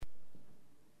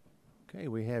Okay,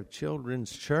 we have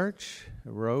Children's Church.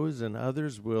 Rose and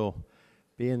others will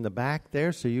be in the back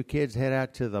there, so you kids head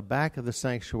out to the back of the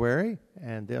sanctuary,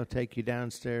 and they'll take you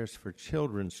downstairs for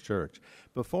Children's Church.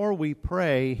 Before we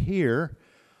pray here,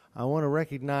 I want to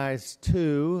recognize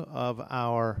two of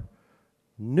our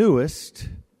newest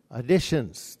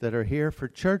additions that are here for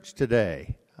church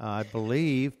today. I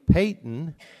believe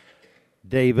Peyton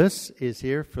Davis is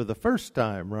here for the first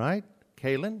time, right?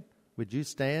 Kaylin, would you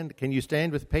stand? Can you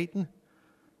stand with Peyton?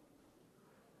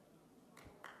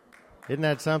 Isn't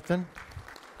that something?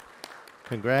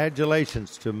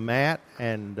 Congratulations to Matt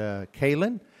and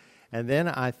Kaylin. And then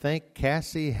I think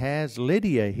Cassie has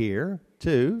Lydia here,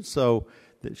 too. So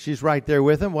she's right there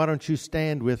with them. Why don't you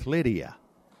stand with Lydia?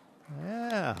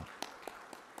 Yeah.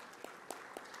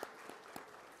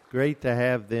 Great to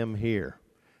have them here.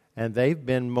 And they've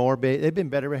been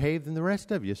better behaved than the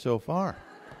rest of you so far.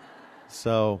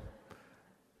 So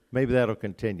maybe that'll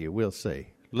continue. We'll see.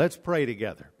 Let's pray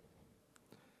together.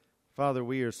 Father,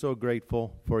 we are so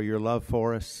grateful for your love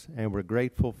for us, and we're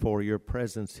grateful for your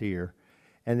presence here,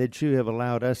 and that you have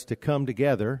allowed us to come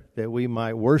together, that we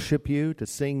might worship you, to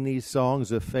sing these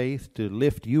songs of faith, to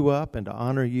lift you up and to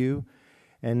honor you.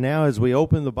 And now as we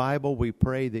open the Bible, we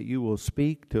pray that you will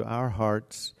speak to our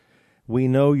hearts. We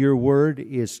know your word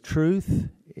is truth.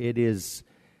 It is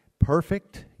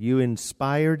perfect. You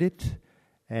inspired it,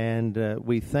 and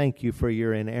we thank you for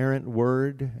your inerrant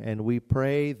word, and we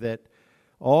pray that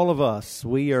all of us,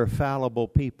 we are fallible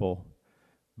people,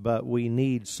 but we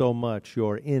need so much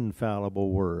your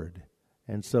infallible word.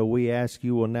 And so we ask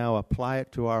you will now apply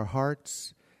it to our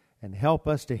hearts and help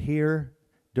us to hear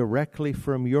directly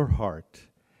from your heart,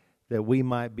 that we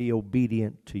might be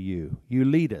obedient to you. You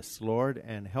lead us, Lord,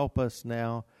 and help us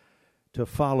now to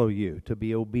follow you, to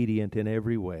be obedient in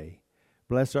every way.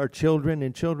 Bless our children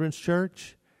in Children's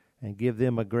Church, and give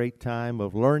them a great time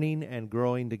of learning and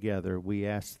growing together. We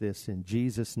ask this in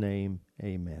Jesus' name,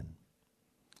 amen.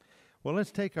 Well,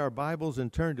 let's take our Bibles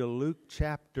and turn to Luke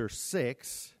chapter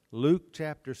 6. Luke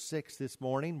chapter 6 this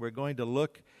morning. We're going to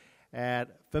look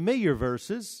at familiar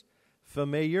verses,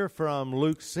 familiar from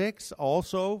Luke 6,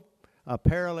 also a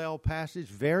parallel passage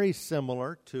very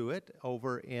similar to it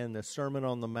over in the Sermon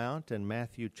on the Mount in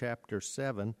Matthew chapter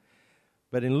 7.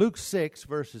 But in Luke 6,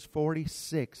 verses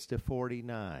 46 to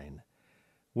 49,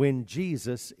 when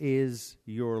Jesus is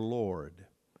your Lord.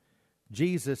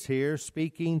 Jesus here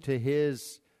speaking to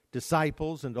his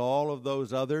disciples and all of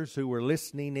those others who were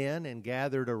listening in and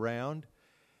gathered around.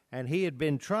 And he had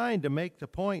been trying to make the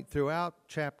point throughout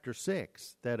chapter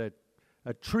 6 that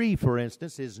a tree, for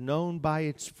instance, is known by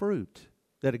its fruit,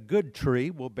 that a good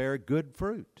tree will bear good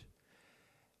fruit.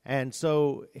 And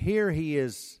so here he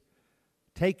is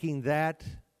taking that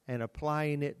and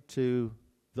applying it to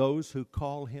those who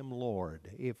call him Lord.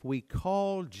 If we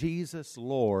call Jesus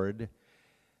Lord,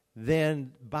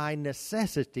 then by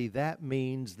necessity that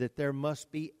means that there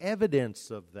must be evidence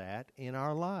of that in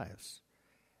our lives.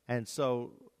 And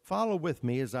so follow with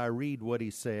me as I read what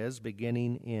he says,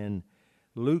 beginning in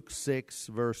Luke 6,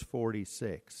 verse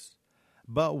 46.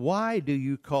 But why do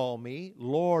you call me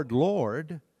Lord,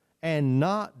 Lord, and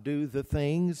not do the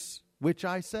things which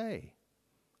I say?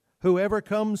 Whoever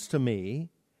comes to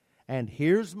me and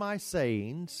hears my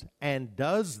sayings and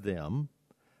does them,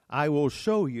 I will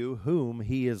show you whom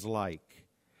he is like.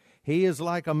 He is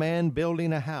like a man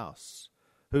building a house,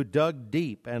 who dug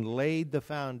deep and laid the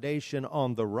foundation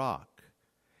on the rock.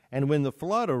 And when the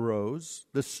flood arose,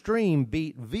 the stream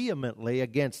beat vehemently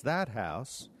against that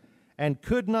house and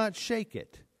could not shake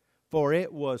it, for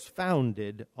it was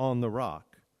founded on the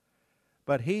rock.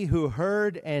 But he who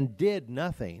heard and did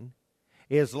nothing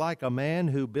is like a man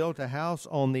who built a house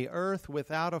on the earth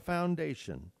without a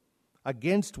foundation,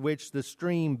 against which the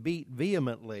stream beat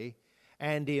vehemently,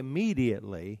 and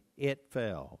immediately it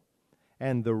fell.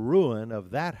 And the ruin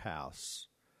of that house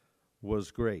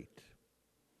was great.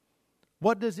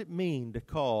 What does it mean to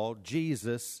call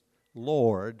Jesus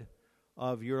Lord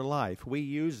of your life? We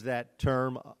use that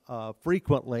term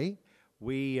frequently.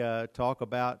 We talk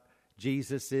about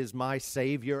Jesus is my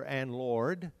Savior and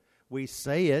Lord. We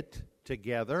say it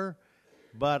together,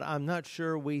 but I'm not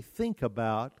sure we think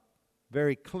about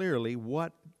very clearly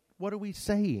what are we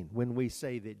saying when we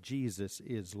say that Jesus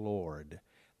is Lord.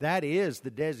 That is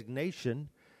the designation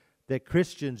that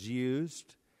Christians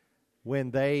used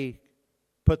when they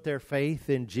put their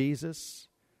faith in Jesus,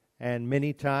 and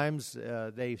many times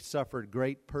they suffered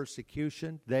great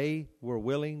persecution. They were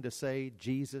willing to say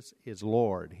Jesus is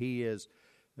Lord. He is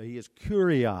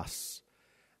Kyrios.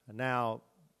 Now,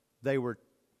 they were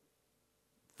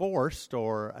forced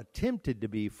or attempted to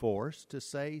be forced to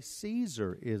say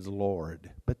Caesar is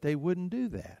Lord, but they wouldn't do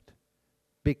that.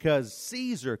 because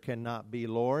Caesar cannot be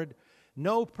Lord.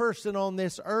 No person on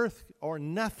this earth or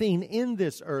nothing in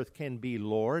this earth can be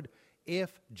Lord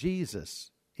if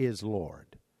Jesus is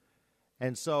Lord.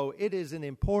 And so it is an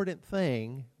important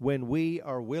thing when we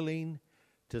are willing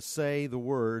to say the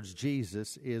words,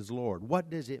 Jesus is Lord. What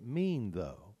does it mean,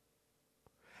 though?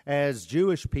 As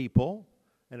Jewish people,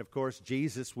 and of course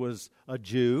Jesus was a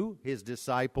Jew, his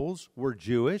disciples were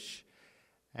Jewish,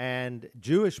 and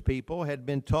Jewish people had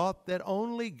been taught that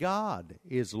only God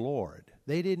is Lord.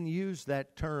 They didn't use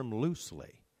that term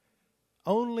loosely.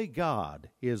 Only God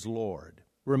is Lord.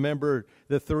 Remember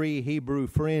the three Hebrew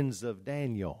friends of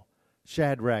Daniel,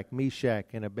 Shadrach, Meshach,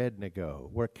 and Abednego,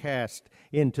 were cast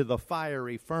into the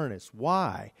fiery furnace.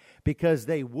 Why? Because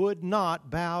they would not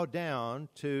bow down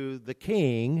to the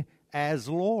king as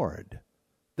Lord.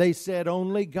 They said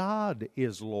only God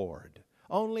is Lord.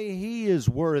 Only He is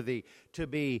worthy to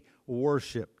be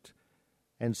worshiped.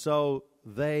 And so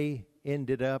they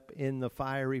ended up in the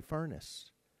fiery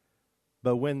furnace.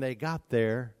 But when they got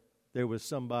there, there was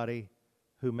somebody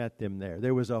who met them there.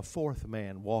 There was a fourth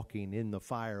man walking in the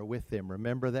fire with them.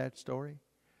 Remember that story?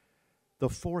 The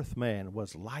fourth man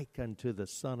was like unto the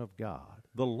Son of God.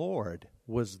 The Lord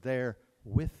was there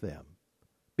with them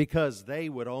because they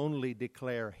would only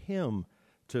declare Him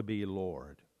to be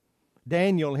Lord.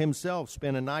 Daniel himself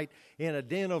spent a night in a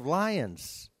den of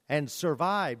lions and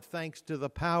survived thanks to the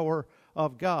power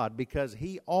of God, because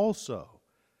he also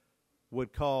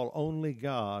would call only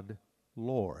God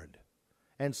Lord.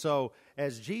 And so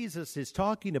as Jesus is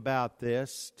talking about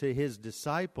this to his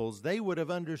disciples, they would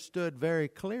have understood very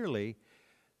clearly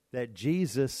that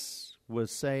Jesus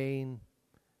was saying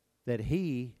that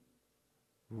he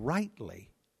rightly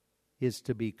is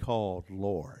to be called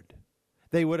Lord.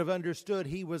 They would have understood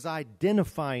he was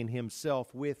identifying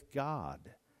himself with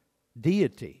God,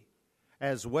 deity,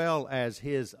 as well as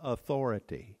his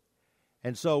authority.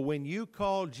 And so when you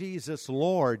call Jesus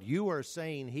Lord, you are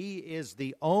saying he is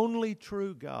the only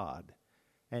true God,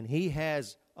 and he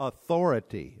has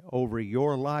authority over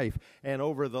your life and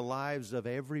over the lives of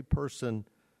every person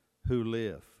who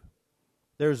live.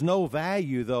 There's no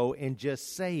value, though, in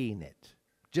just saying it.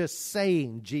 Just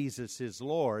saying Jesus is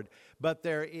Lord, but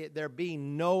there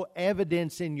being no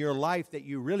evidence in your life that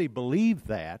you really believe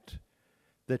that.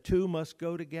 The two must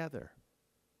go together.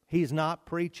 He's not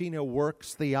preaching a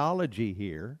works theology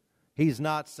here. He's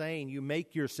not saying you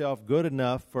make yourself good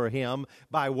enough for him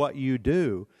by what you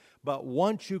do. But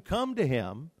once you come to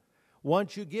him,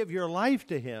 once you give your life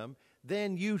to him,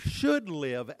 then you should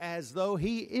live as though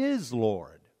he is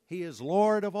Lord. He is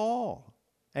Lord of all,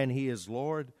 and he is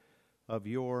Lord of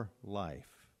your life.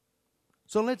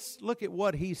 So let's look at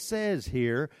what he says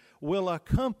here will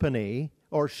accompany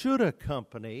or should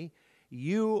accompany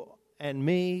you and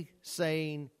me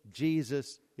saying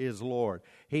Jesus is Lord.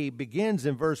 He begins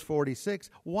in verse 46,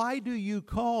 why do you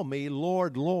call me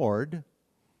Lord, Lord,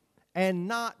 and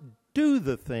not do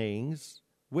the things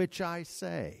which I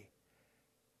say?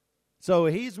 So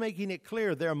he's making it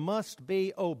clear there must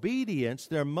be obedience,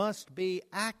 there must be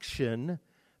action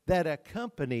that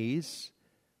accompanies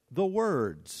the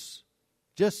words.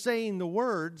 Just saying the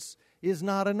words is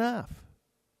not enough.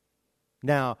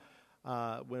 Now,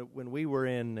 when we were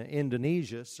in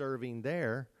Indonesia serving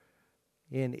there,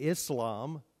 in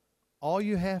Islam, all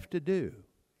you have to do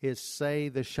is say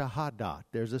the shahadat.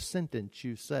 There's a sentence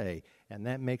you say, and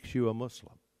that makes you a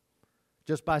Muslim,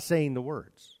 just by saying the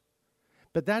words.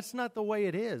 But that's not the way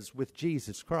it is with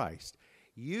Jesus Christ.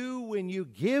 When you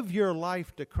give your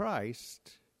life to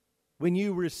Christ, when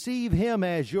you receive him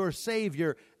as your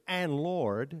Savior and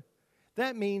Lord,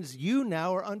 that means you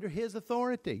now are under his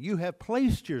authority. You have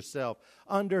placed yourself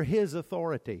under his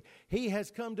authority. He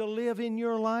has come to live in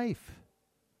your life.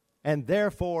 And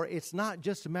therefore, it's not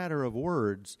just a matter of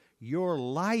words. Your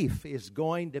life is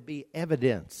going to be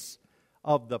evidence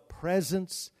of the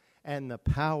presence and the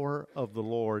power of the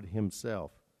Lord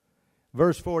himself.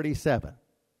 Verse 47,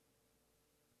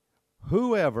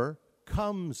 whoever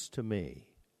comes to me.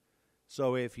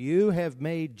 So if you have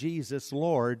made Jesus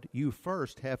Lord, you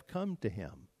first have come to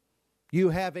him. You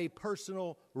have a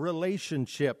personal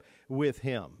relationship with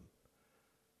him.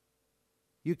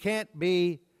 You can't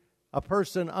be a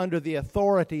person under the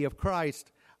authority of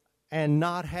Christ and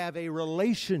not have a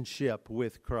relationship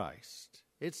with Christ.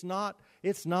 It's not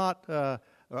a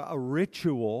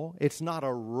ritual. It's not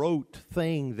a rote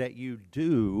thing that you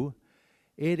do.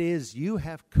 It is you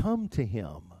have come to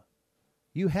him.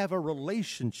 You have a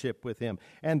relationship with him.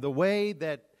 And the way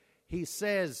that he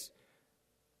says,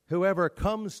 whoever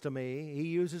comes to me, he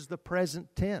uses the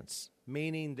present tense,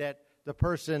 meaning that the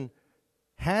person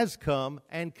has come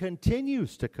and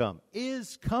continues to come,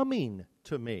 is coming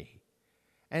to me.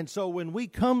 And so when we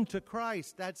come to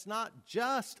Christ, that's not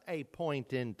just a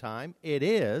point in time. It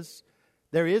is.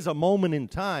 There is a moment in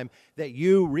time that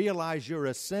you realize you're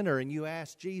a sinner and you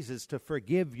ask Jesus to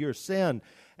forgive your sin,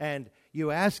 and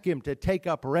you ask Him to take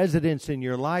up residence in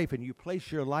your life, and you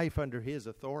place your life under His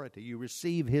authority. You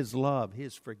receive His love,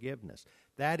 His forgiveness.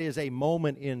 That is a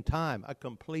moment in time, a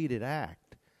completed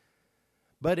act.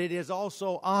 But it is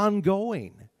also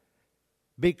ongoing,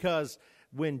 because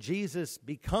when Jesus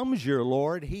becomes your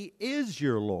Lord, He is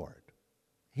your Lord.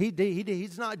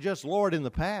 He's not just Lord in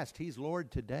the past, He's Lord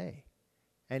today.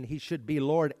 And He should be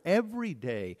Lord every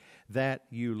day that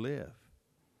you live.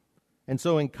 And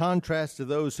so in contrast to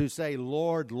those who say,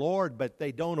 Lord, Lord, but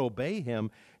they don't obey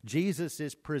Him, Jesus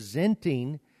is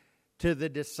presenting to the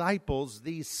disciples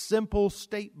these simple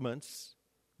statements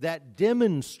that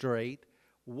demonstrate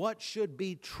what should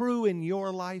be true in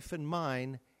your life and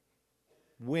mine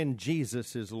when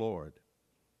Jesus is Lord.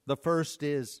 The first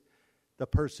is, the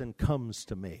person comes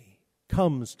to me,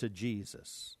 comes to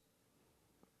Jesus.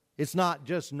 It's not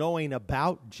just knowing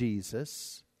about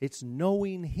Jesus, it's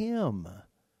knowing Him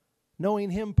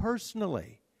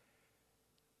personally.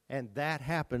 And that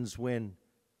happens when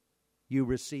you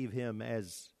receive Him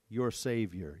as your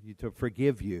Savior, to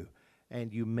forgive you,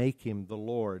 and you make Him the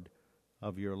Lord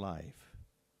of your life.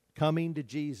 Coming to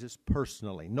Jesus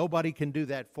personally. Nobody can do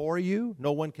that for you.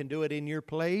 No one can do it in your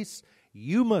place.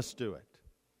 You must do it.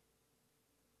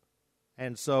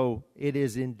 And so it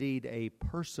is indeed a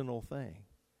personal thing,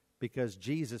 because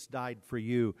Jesus died for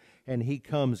you and He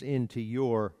comes into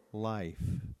your life.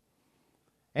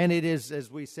 And it is, as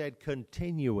we said,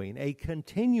 a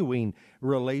continuing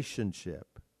relationship.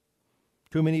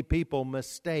 Too many people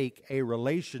mistake a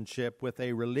relationship with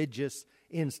a religious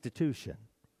institution.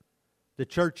 The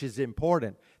church is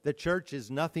important. The church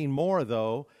is nothing more,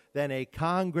 though, than a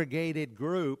congregated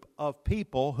group of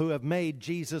people who have made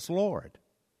Jesus Lord.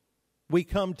 We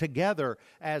come together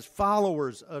as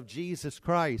followers of Jesus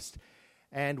Christ,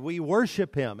 and we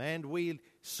worship Him, and we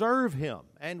serve Him,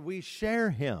 and we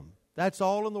share Him. That's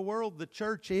all in the world the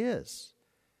church is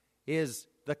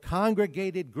the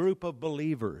congregated group of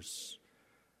believers.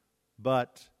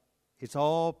 But it's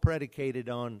all predicated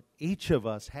on each of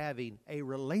us having a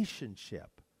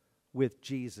relationship with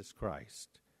Jesus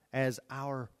Christ as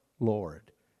our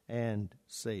Lord and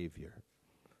Savior.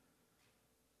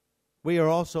 We are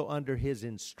also under His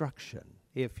instruction.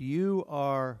 If you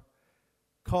are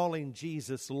calling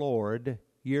Jesus Lord,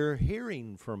 you're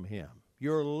hearing from Him.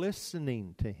 You're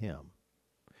listening to Him.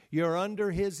 You're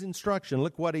under His instruction.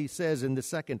 Look what He says in the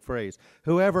second phrase.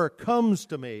 Whoever comes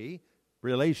to me,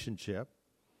 relationship,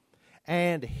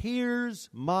 and hears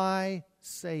my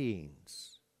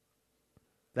sayings.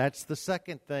 That's the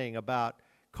second thing about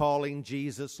calling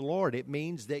Jesus Lord. It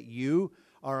means that you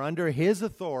are under His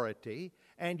authority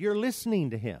and you're listening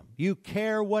to Him. You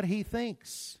care what He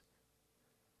thinks.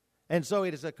 And so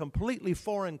it is a completely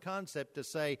foreign concept to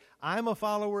say, I'm a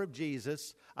follower of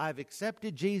Jesus, I've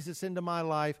accepted Jesus into my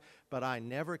life, but I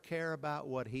never care about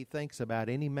what He thinks about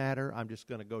any matter. I'm just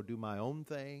going to go do my own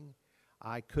thing.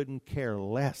 I couldn't care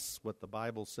less what the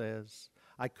Bible says.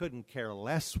 I couldn't care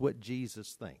less what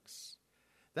Jesus thinks.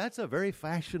 That's a very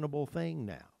fashionable thing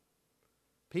now.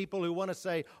 People who want to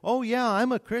say, oh yeah,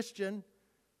 I'm a Christian,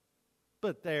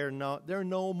 but they're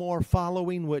no more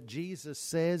following what Jesus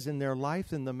says in their life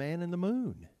than the man in the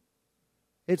moon.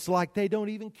 It's like they don't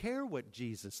even care what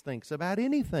Jesus thinks about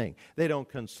anything. They don't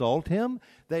consult Him.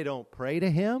 They don't pray to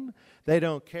Him. They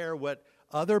don't care what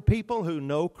other people who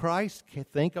know Christ can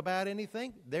think about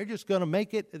anything. They're just going to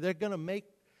make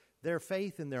their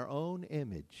faith in their own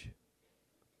image.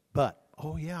 But,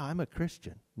 oh yeah, I'm a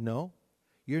Christian. No,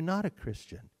 you're not a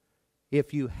Christian.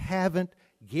 If you haven't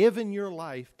given your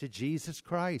life to Jesus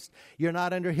Christ, you're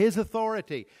not under His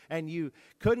authority, and you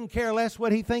couldn't care less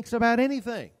what He thinks about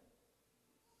anything.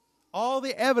 All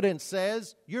the evidence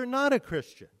says you're not a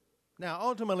Christian. Now,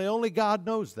 ultimately, only God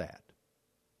knows that.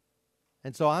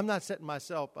 And so I'm not setting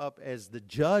myself up as the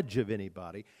judge of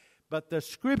anybody, but the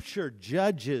Scripture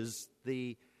judges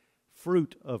the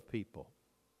fruit of people.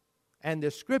 And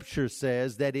the Scripture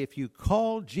says that if you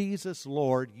call Jesus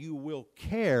Lord, you will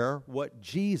care what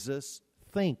Jesus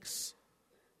thinks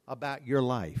about your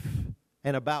life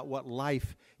and about what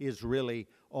life is really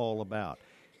all about.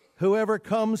 Whoever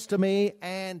comes to me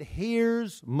and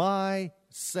hears my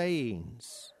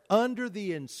sayings under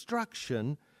the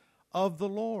instruction of the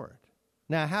Lord.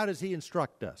 Now, how does He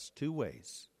instruct us? Two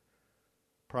ways.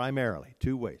 Primarily,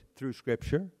 two ways. Through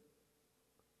Scripture.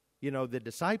 You know, the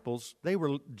disciples,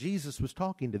 Jesus was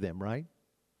talking to them, right?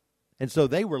 And so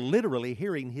they were literally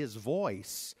hearing His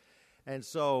voice. And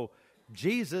so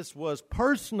Jesus was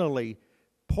personally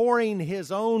pouring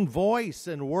his own voice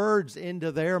and words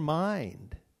into their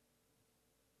mind.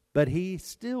 But he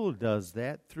still does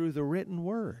that through the written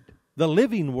word. The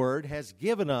living word has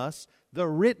given us the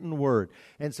written word.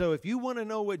 And so if you want to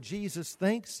know what Jesus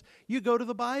thinks, you go to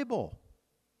the Bible.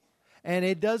 And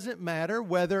it doesn't matter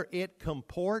whether it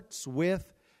comports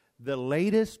with the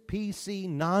latest PC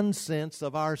nonsense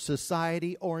of our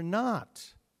society or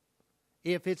not.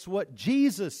 If it's what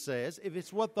Jesus says, if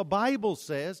it's what the Bible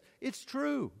says, it's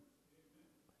true.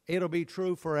 It'll be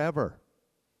true forever.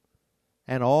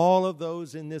 And all of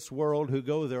those in this world who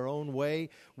go their own way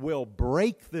will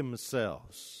break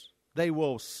themselves. They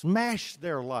will smash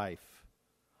their life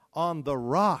on the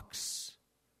rocks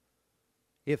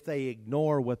if they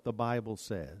ignore what the Bible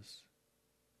says.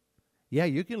 Yeah,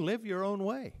 you can live your own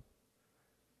way,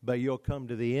 but you'll come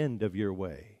to the end of your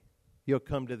way. You'll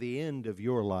come to the end of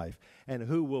your life. And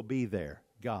who will be there?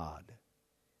 God.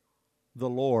 The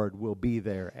Lord will be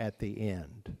there at the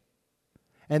end.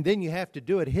 And then you have to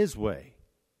do it His way.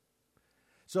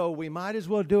 So we might as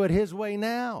well do it His way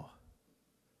now,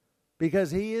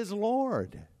 because He is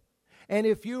Lord. And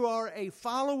if you are a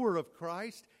follower of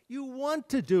Christ, you want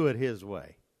to do it His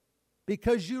way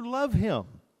because you love Him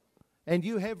and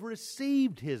you have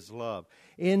received His love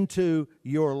into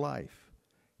your life.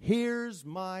 Here's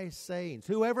my sayings.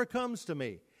 Whoever comes to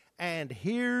me and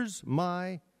hears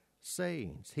my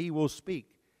sayings, he will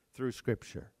speak through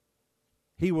Scripture.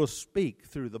 He will speak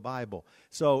through the Bible.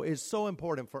 So it's so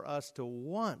important for us to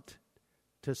want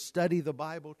to study the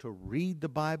Bible, to read the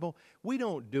Bible. We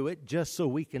don't do it just so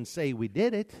we can say we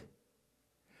did it.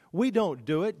 We don't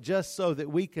do it just so that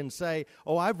we can say,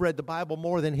 oh, I've read the Bible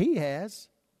more than he has.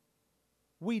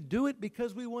 We do it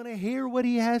because we want to hear what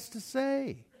he has to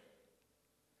say.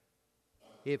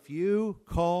 If you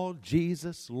call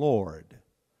Jesus Lord,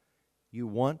 you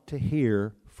want to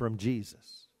hear from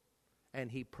Jesus. And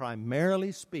he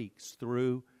primarily speaks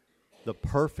through the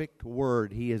perfect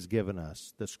word he has given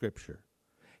us, the Scripture.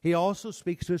 He also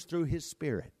speaks to us through his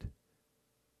Spirit.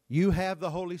 You have the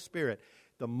Holy Spirit.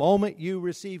 The moment you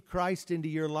receive Christ into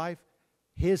your life,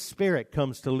 his Spirit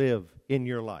comes to live in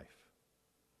your life.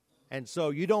 And so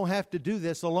you don't have to do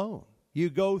this alone. You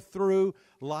go through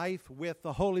life with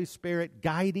the Holy Spirit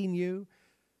guiding you,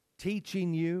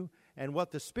 teaching you. And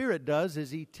what the Spirit does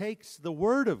is he takes the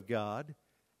Word of God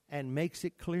and makes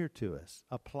it clear to us,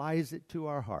 applies it to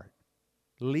our heart,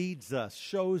 leads us,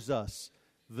 shows us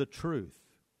the truth.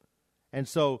 And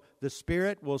so the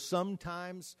Spirit will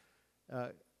sometimes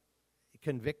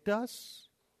convict us,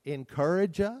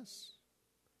 encourage us.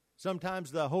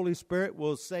 Sometimes the Holy Spirit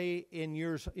will say in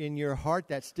your heart,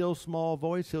 that still small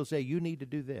voice, he'll say, you need to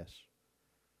do this.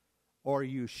 Or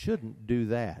you shouldn't do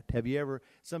that.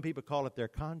 Some people call it their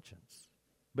conscience.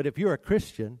 But if you're a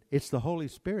Christian, it's the Holy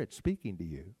Spirit speaking to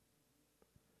you.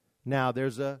 Now,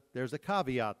 there's a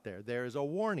caveat there. There is a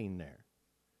warning there.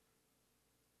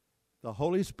 The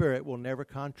Holy Spirit will never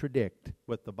contradict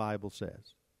what the Bible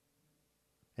says.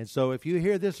 And so if you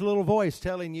hear this little voice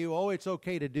telling you, oh, it's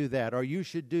okay to do that, or you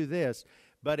should do this,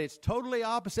 but it's totally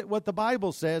opposite what the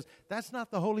Bible says, that's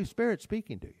not the Holy Spirit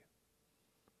speaking to you.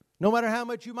 No matter how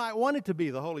much you might want it to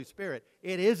be the Holy Spirit,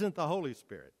 it isn't the Holy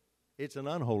Spirit. It's an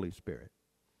unholy spirit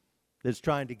that's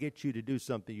trying to get you to do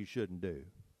something you shouldn't do.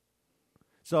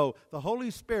 So the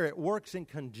Holy Spirit works in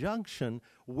conjunction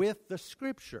with the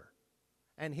Scripture.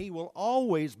 And he will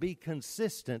always be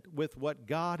consistent with what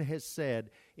God has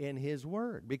said in his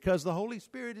Word. Because the Holy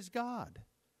Spirit is God.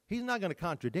 He's not going to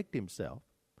contradict himself.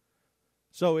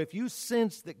 So if you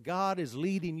sense that God is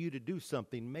leading you to do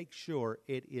something, make sure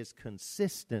it is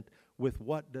consistent with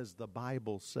what does the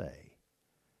Bible say.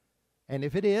 And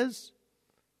if it is,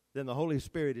 then the Holy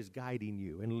Spirit is guiding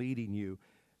you and leading you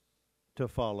to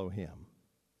follow him.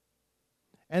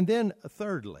 And then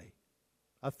thirdly,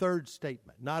 a third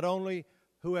statement. Not only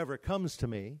whoever comes to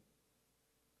me,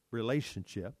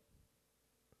 relationship,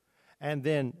 and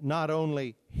then not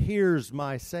only hears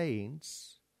my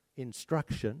sayings,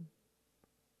 instruction,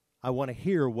 I want to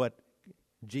hear what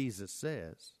Jesus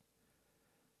says.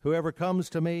 Whoever comes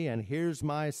to me and hears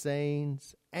my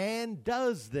sayings and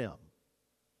does them,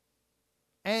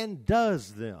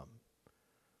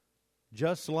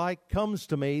 just like comes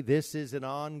to me, this is an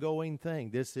ongoing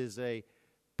thing. This is a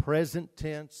present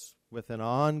tense with an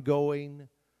ongoing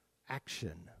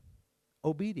action,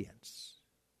 obedience.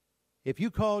 If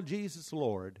you call Jesus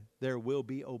Lord, there will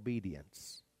be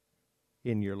obedience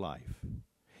in your life.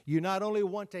 You not only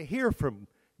want to hear from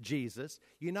Jesus,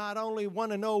 you not only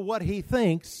want to know what he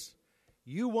thinks,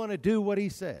 you want to do what he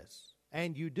says,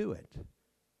 and you do it.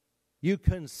 You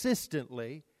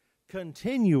consistently,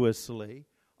 continuously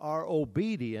are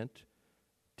obedient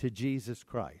to Jesus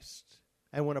Christ.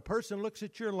 And when a person looks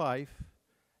at your life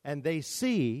and they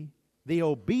see the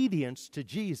obedience to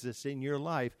Jesus in your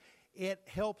life, it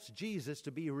helps Jesus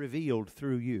to be revealed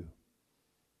through you.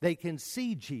 They can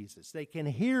see Jesus. They can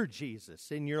hear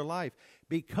Jesus in your life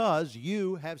because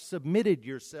you have submitted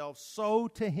yourself so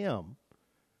to Him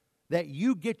that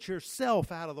you get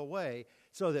yourself out of the way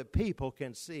so that people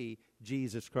can see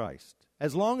Jesus Christ.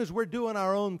 As long as we're doing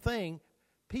our own thing,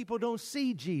 people don't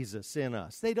see Jesus in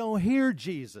us. They don't hear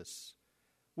Jesus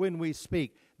when we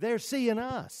speak. They're seeing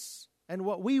us and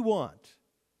what we want.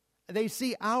 They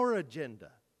see our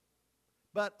agenda.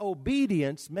 But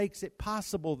obedience makes it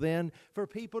possible then for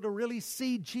people to really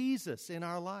see Jesus in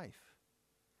our life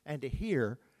and to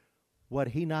hear what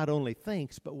He not only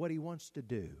thinks, but what He wants to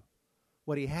do,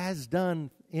 what He has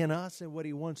done in us and what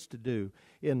He wants to do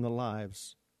in the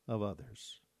lives of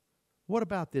others. What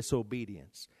about this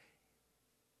obedience?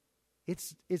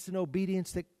 It's an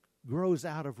obedience that grows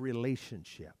out of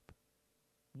relationship.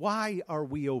 Why are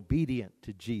we obedient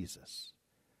to Jesus?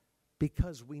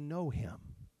 Because we know Him.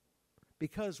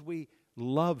 Because we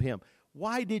love Him.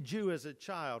 Why did you as a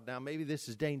child, now maybe this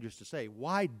is dangerous to say,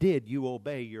 why did you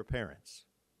obey your parents?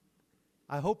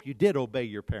 I hope you did obey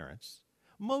your parents.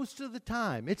 Most of the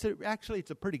time. It's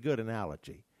a pretty good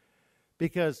analogy.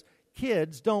 Because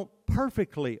kids don't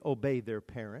perfectly obey their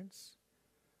parents.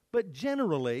 But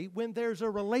generally, when there's a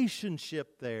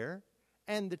relationship there,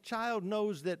 and the child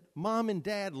knows that mom and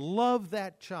dad love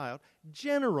that child,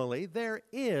 generally there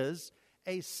is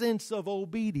a sense of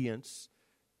obedience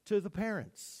to the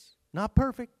parents. Not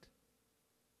perfect,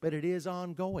 but it is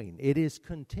ongoing. It is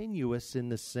continuous in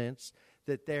the sense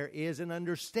that there is an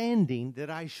understanding that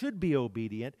I should be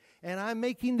obedient, and I'm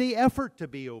making the effort to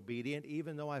be obedient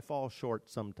even though I fall short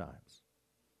sometimes.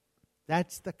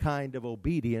 That's the kind of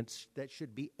obedience that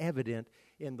should be evident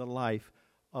in the life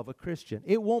of a Christian.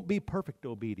 It won't be perfect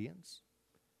obedience.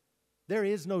 There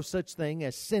is no such thing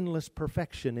as sinless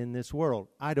perfection in this world,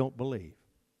 I don't believe.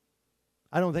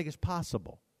 I don't think it's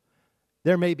possible.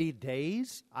 There may be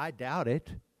days, I doubt it.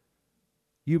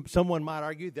 Someone might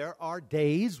argue there are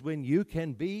days when you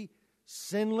can be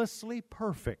sinlessly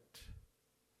perfect.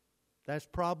 That's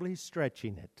probably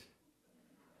stretching it.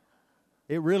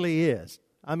 It really is.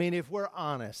 I mean, if we're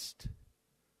honest,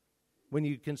 when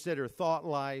you consider thought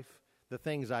life, the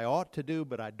things I ought to do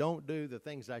but I don't do, the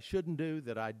things I shouldn't do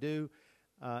that I do,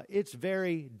 it's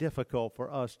very difficult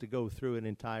for us to go through an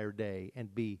entire day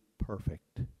and be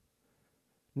perfect.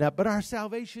 Now, but our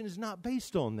salvation is not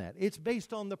based on that. It's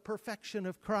based on the perfection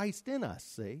of Christ in us,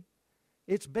 see?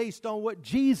 It's based on what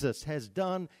Jesus has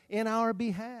done in our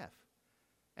behalf.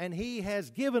 And He has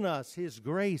given us His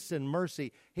grace and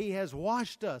mercy. He has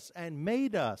washed us and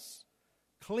made us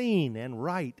clean and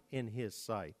right in His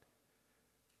sight.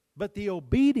 But the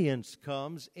obedience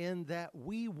comes in that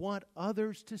we want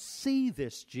others to see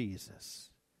this Jesus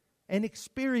and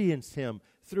experience Him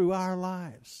through our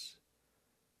lives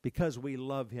because we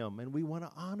love Him and we want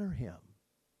to honor Him.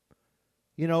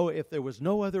 You know, if there was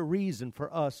no other reason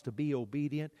for us to be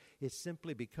obedient, it's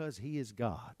simply because He is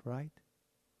God, right?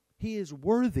 He is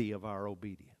worthy of our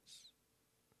obedience.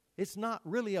 It's not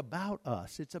really about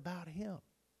us, it's about Him.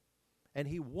 And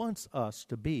He wants us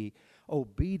to be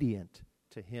obedient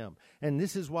to Him. And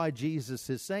this is why Jesus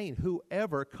is saying,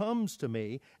 whoever comes to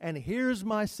me and hears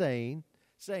my sayings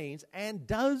and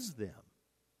does them.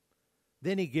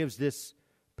 Then He gives this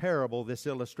parable, this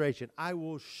illustration. I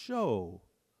will show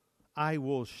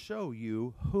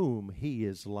you whom He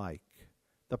is like.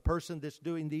 The person that's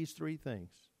doing these three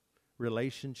things.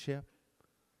 Relationship,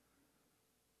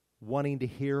 wanting to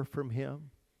hear from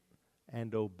Him,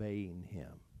 and obeying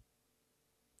Him.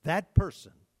 That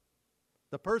person,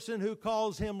 the person who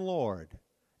calls Him Lord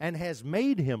and has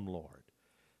made Him Lord,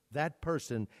 that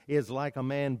person is like a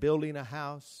man building a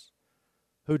house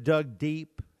who dug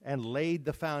deep and laid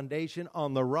the foundation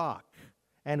on the rock.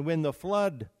 And when the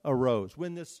flood arose,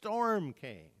 when the storm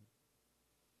came,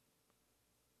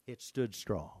 it stood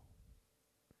strong.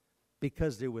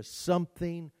 Because there was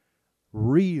something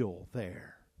real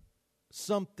there.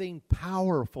 Something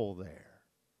powerful there.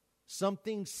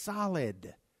 Something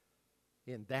solid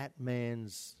in that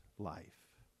man's life.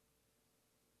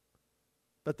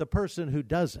 But the person who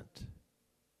doesn't,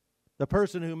 the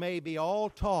person who may be all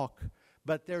talk,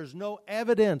 but there's no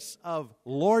evidence of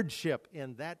lordship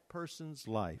in that person's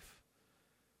life.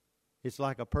 It's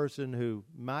like a person who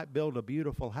might build a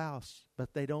beautiful house,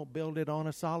 but they don't build it on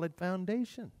a solid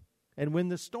foundation. And when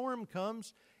the storm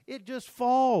comes, it just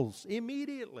falls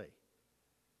immediately.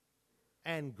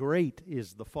 And great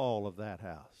is the fall of that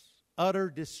house. Utter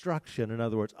destruction, in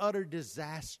other words, utter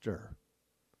disaster.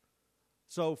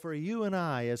 So for you and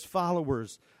I, as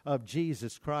followers of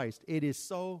Jesus Christ, it is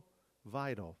so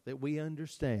vital that we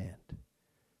understand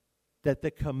that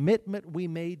the commitment we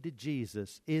made to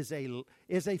Jesus is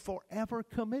a forever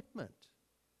commitment.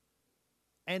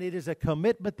 And it is a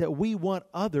commitment that we want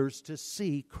others to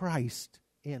see Christ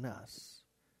in us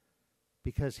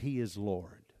because He is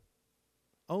Lord.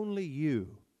 Only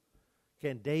you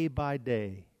can day by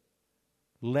day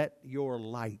let your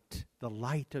light, the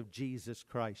light of Jesus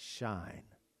Christ,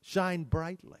 shine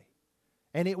brightly.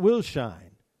 And it will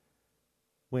shine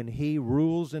when He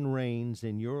rules and reigns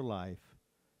in your life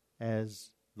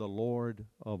as the Lord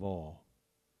of all.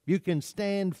 You can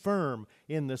stand firm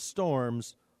in the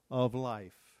storms of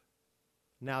life.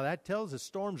 Now that tells us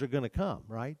storms are going to come,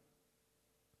 right?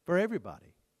 For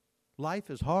everybody.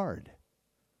 Life is hard.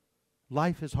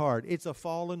 Life is hard. It's a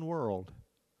fallen world.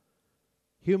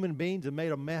 Human beings have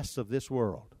made a mess of this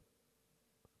world.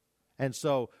 And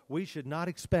so we should not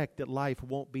expect that life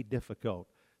won't be difficult.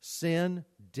 Sin,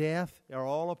 death are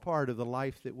all a part of the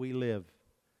life that we live.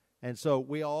 And so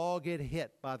we all get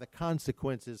hit by the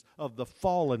consequences of the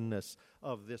fallenness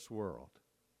of this world.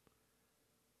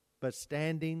 But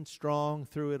standing strong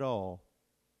through it all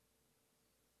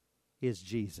is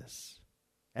Jesus.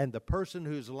 And the person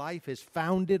whose life is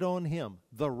founded on Him,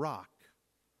 the rock,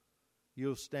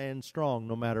 you'll stand strong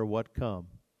no matter what comes.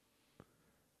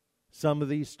 Some of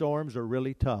these storms are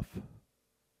really tough.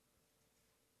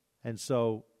 And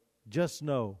so just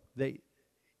know that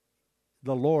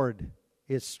the Lord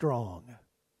is strong.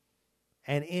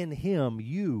 And in Him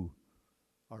you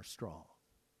are strong.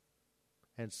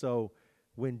 And so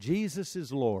when Jesus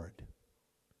is Lord,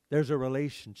 there's a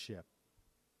relationship.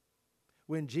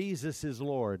 When Jesus is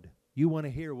Lord, you want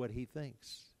to hear what He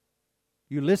thinks.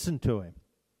 You listen to Him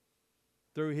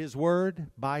through His Word,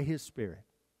 by His Spirit.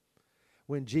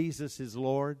 When Jesus is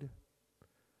Lord,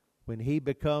 when He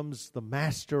becomes the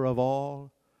master of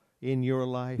all in your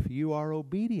life, you are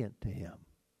obedient to Him.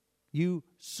 You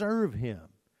serve Him.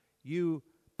 You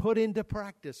put into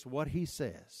practice what He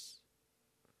says.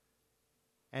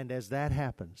 And as that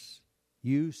happens,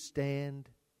 you stand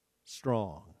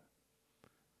strong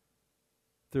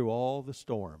through all the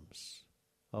storms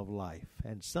of life.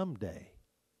 And someday,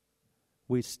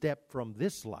 we step from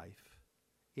this life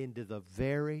into the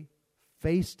very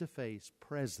face-to-face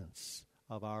presence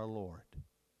of our Lord.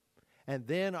 And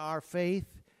then our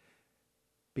faith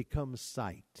becomes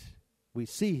sight. We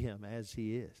see Him as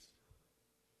He is.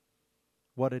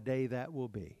 What a day that will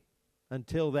be.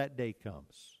 Until that day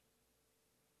comes,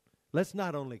 let's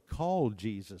not only call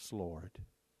Jesus Lord,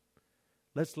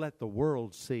 let's let the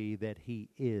world see that He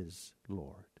is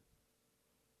Lord.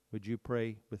 Would you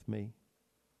pray with me?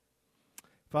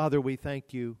 Father, we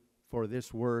thank You for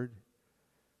this word.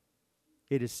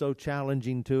 It is so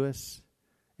challenging to us,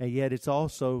 and yet it's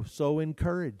also so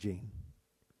encouraging.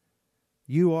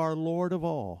 You are Lord of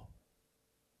all.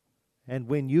 And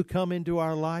when You come into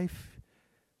our life,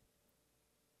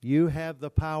 You have the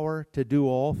power to do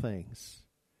all things.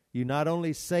 You not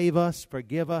only save us,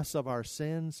 forgive us of our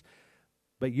sins,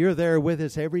 but You're there with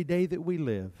us every day that we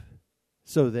live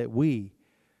so that we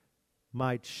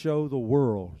might show the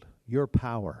world Your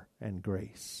power and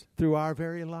grace through our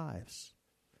very lives.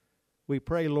 We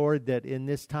pray, Lord, that in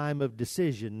this time of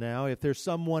decision now, if there's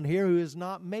someone here who has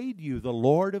not made You the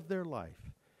Lord of their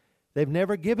life, they've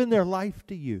never given their life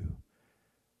to You,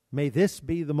 may this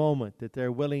be the moment that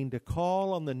they're willing to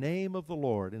call on the name of the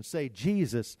Lord and say,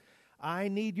 Jesus, I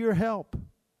need Your help.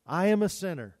 I am a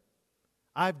sinner.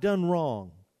 I've done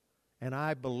wrong, and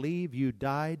I believe You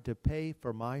died to pay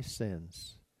for my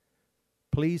sins.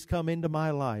 Please come into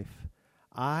my life.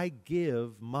 I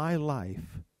give my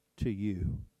life to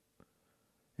You.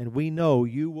 And we know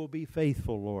You will be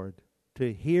faithful, Lord,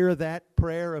 to hear that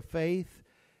prayer of faith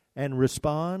and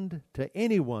respond to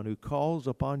anyone who calls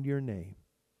upon Your name.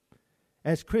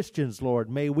 As Christians,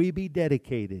 Lord, may we be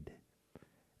dedicated.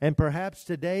 And perhaps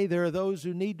today there are those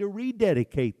who need to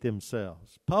rededicate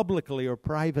themselves, publicly or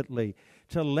privately,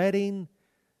 to letting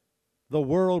the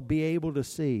world be able to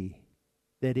see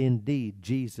that indeed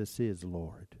Jesus is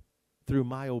Lord, through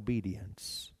my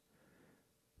obedience,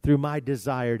 through my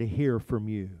desire to hear from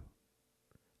You,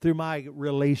 through my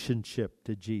relationship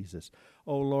to Jesus.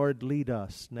 Oh Lord, lead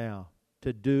us now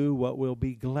to do what we'll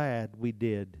be glad we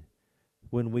did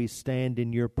when we stand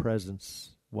in Your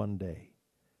presence one day.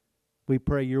 We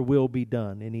pray Your will be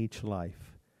done in each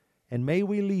life. And may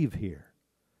we leave here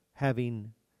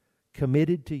having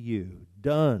committed to You,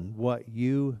 done what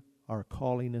You are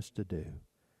calling us to do.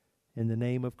 In the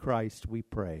name of Christ we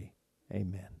pray.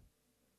 Amen.